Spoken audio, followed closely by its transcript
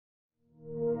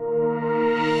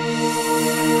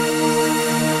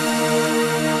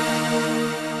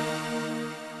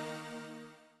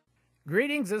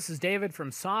Greetings, this is David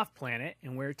from Soft Planet,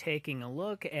 and we're taking a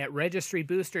look at Registry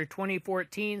Booster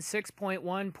 2014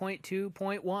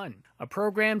 6.1.2.1, a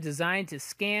program designed to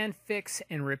scan, fix,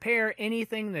 and repair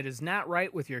anything that is not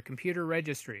right with your computer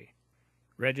registry.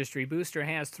 Registry Booster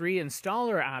has 3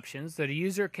 installer options that a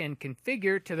user can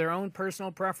configure to their own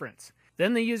personal preference.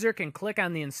 Then the user can click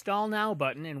on the Install Now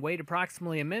button and wait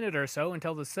approximately a minute or so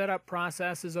until the setup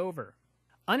process is over.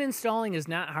 Uninstalling is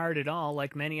not hard at all.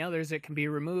 Like many others, it can be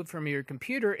removed from your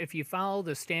computer if you follow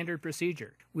the standard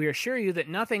procedure. We assure you that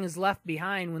nothing is left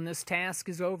behind when this task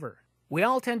is over. We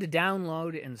all tend to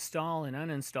download, install, and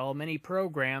uninstall many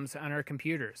programs on our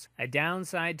computers. A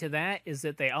downside to that is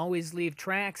that they always leave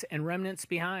tracks and remnants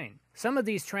behind. Some of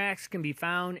these tracks can be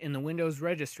found in the Windows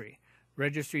registry.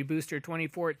 Registry Booster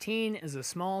 2014 is a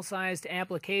small-sized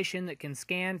application that can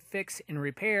scan, fix, and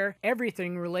repair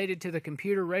everything related to the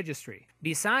computer registry.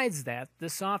 Besides that,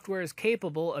 this software is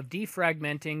capable of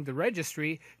defragmenting the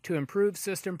registry to improve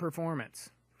system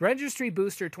performance. Registry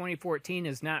Booster 2014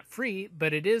 is not free,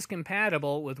 but it is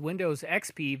compatible with Windows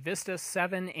XP, Vista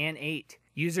 7, and 8.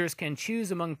 Users can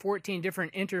choose among 14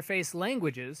 different interface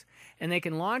languages, and they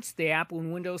can launch the app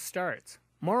when Windows starts.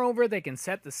 Moreover, they can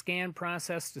set the scan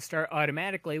process to start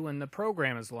automatically when the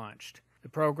program is launched. The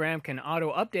program can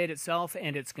auto-update itself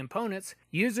and its components.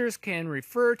 Users can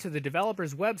refer to the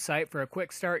developer's website for a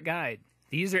quick start guide.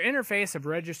 The user interface of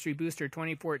Registry Booster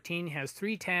 2014 has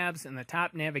 3 tabs in the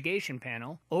top navigation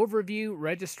panel: Overview,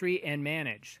 Registry, and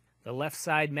Manage. The left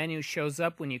side menu shows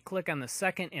up when you click on the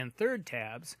second and third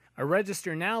tabs. A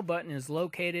Register Now button is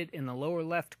located in the lower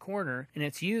left corner, and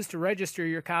it's used to register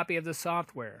your copy of the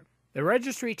software. The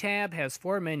Registry tab has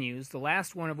 4 menus, the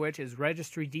last one of which is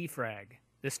Registry Defrag.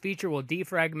 This feature will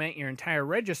defragment your entire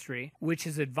registry, which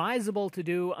is advisable to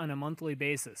do on a monthly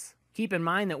basis. Keep in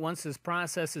mind that once this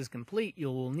process is complete,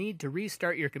 you will need to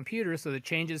restart your computer so the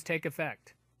changes take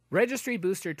effect. Registry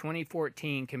Booster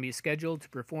 2014 can be scheduled to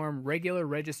perform regular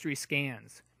registry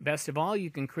scans. Best of all, you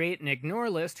can create an ignore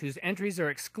list whose entries are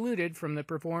excluded from the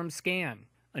performed scan.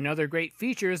 Another great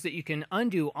feature is that you can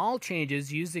undo all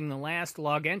changes using the last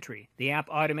log entry. The app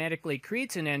automatically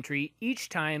creates an entry each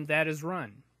time that is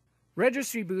run.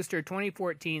 Registry Booster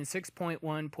 2014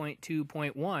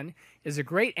 6.1.2.1 is a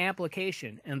great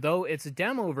application, and though its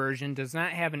demo version does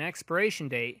not have an expiration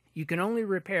date, you can only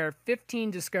repair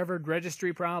 15 discovered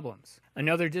registry problems.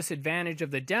 Another disadvantage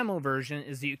of the demo version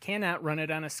is that you cannot run it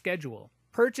on a schedule.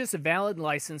 Purchase a valid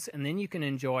license, and then you can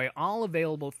enjoy all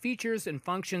available features and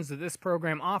functions that this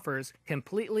program offers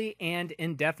completely and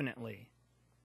indefinitely.